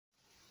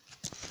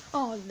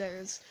Oh,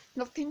 there's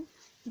nothing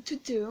to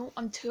do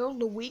until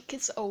the week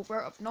is over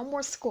of no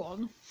more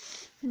school.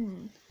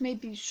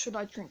 Maybe should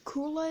I drink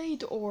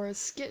Kool-Aid or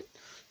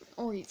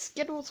eat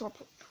Skittles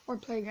or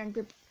play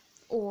Angry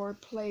or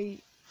play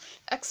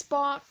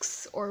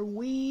Xbox or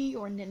Wii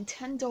or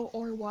Nintendo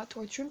or what,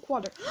 or drink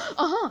water.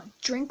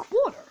 Drink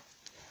water.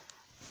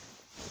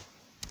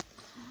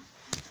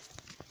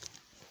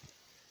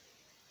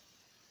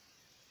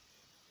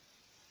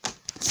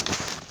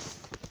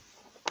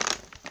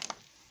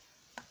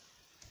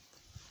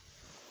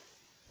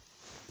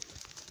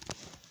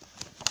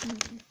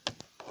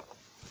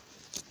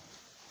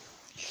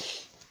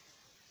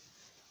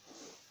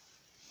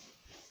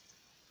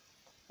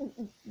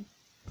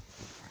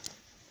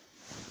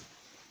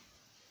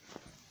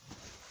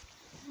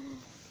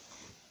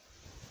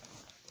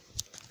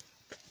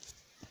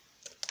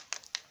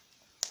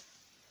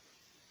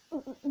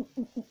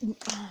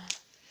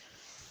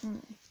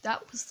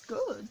 That was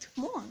good.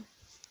 Come on.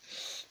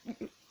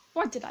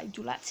 Why did I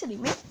do that, silly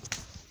me?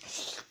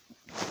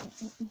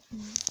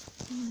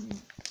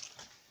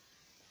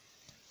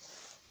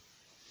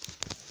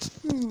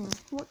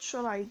 What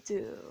should I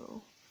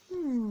do?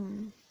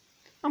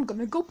 I'm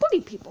gonna go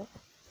bully people.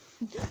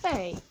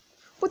 Hey,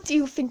 what do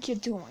you think you're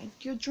doing?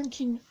 You're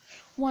drinking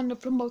one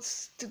of the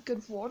most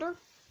good water?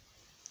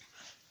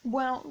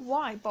 Well,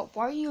 why? But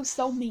why are you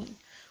so mean?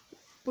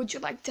 Would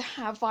you like to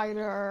have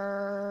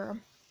either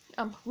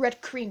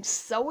red cream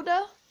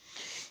soda,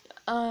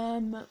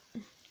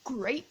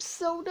 grape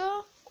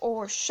soda,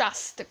 or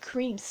Shasta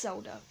cream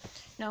soda?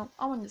 No,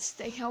 I want to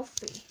stay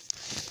healthy.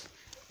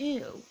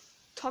 Ew,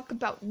 talk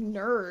about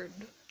nerd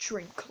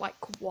drink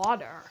like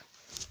water.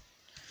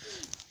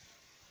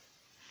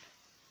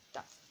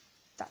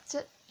 That's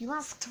it. You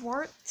asked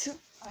for it.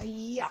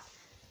 Yeah.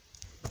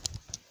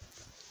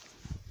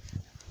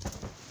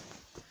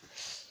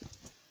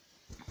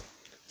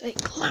 They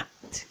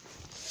clapped.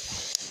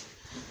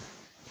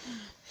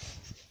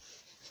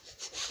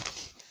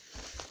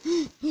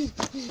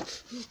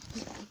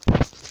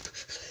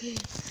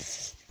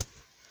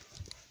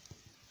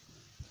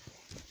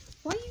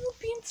 Why are you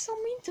being so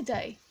mean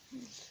today?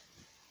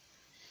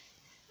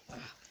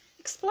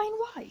 Explain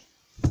why.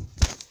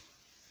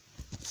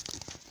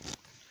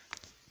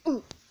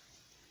 Ooh.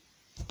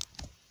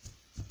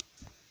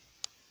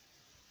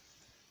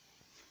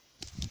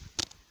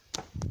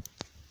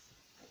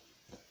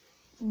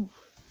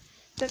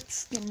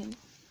 That's gonna be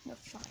a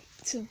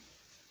fight.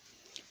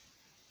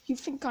 You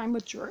think I'm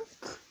a jerk?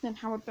 Then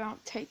how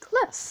about take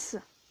less?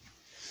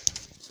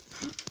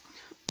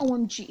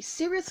 OMG,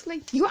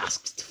 seriously? You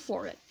asked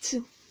for it.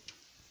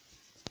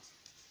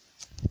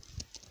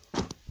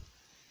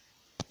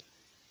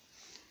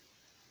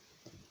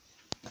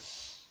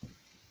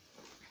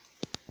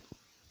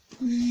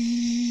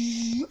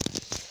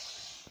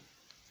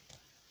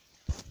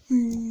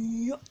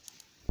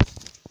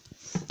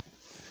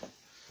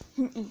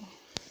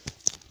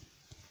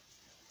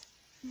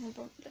 How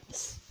about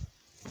this?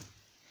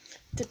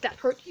 Did that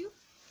hurt you?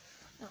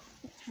 No.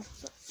 How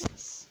about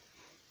this?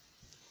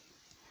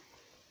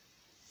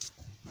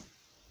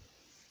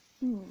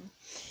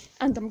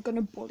 And I'm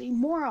gonna bully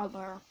more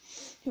other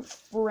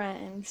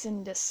friends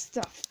in this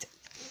stuffed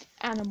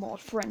animal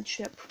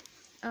friendship.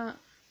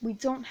 We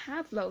don't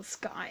have those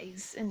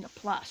guys in the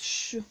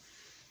plush.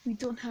 We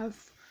don't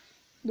have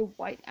the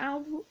white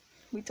owl.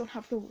 We don't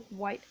have the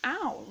white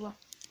owl.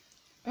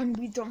 And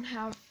we don't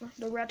have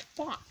the red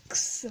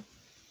fox.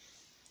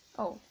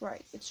 Oh,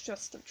 right, it's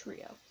just a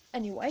trio.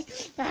 Anyway.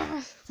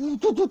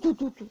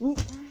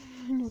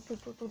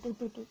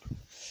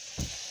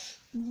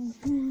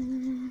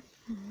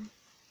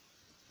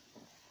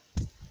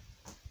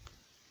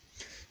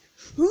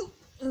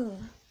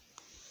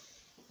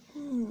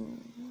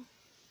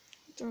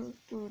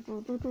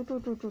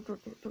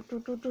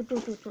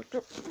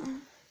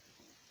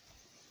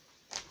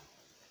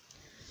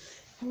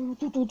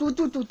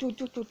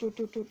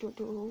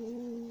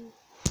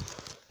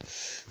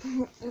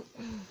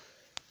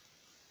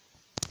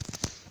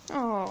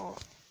 Oh,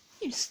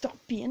 you stop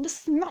being the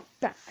snot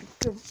bag.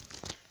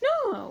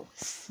 No,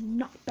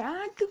 snot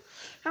bag.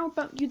 How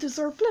about you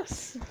deserve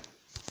this?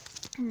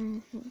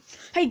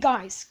 Hey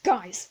guys,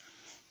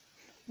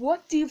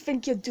 what do you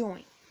think you're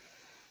doing?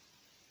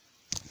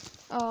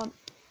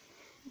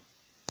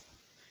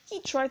 He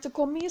tried to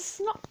call me a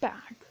snot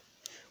bag.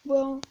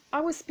 Well,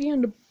 I was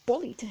being a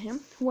bully to him.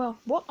 Well,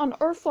 what on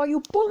earth are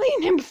you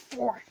bullying him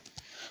for?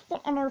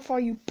 What on earth are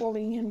you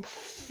bullying him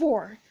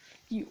for,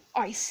 you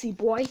icy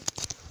boy?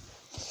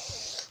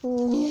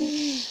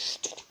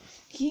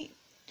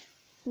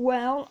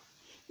 Well,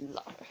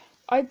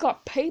 I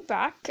got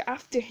payback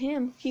after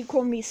him. He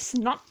called me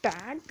snot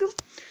bag,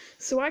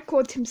 so I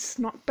called him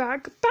snot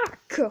bag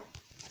back.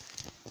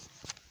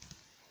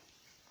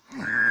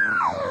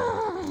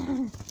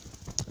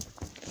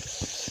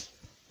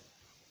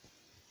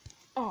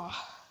 Oh,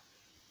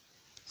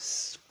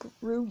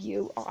 screw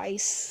you,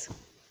 Ice.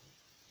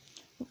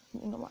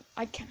 You know what?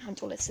 I can't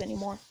handle this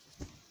anymore.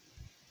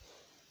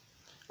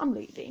 I'm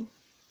leaving.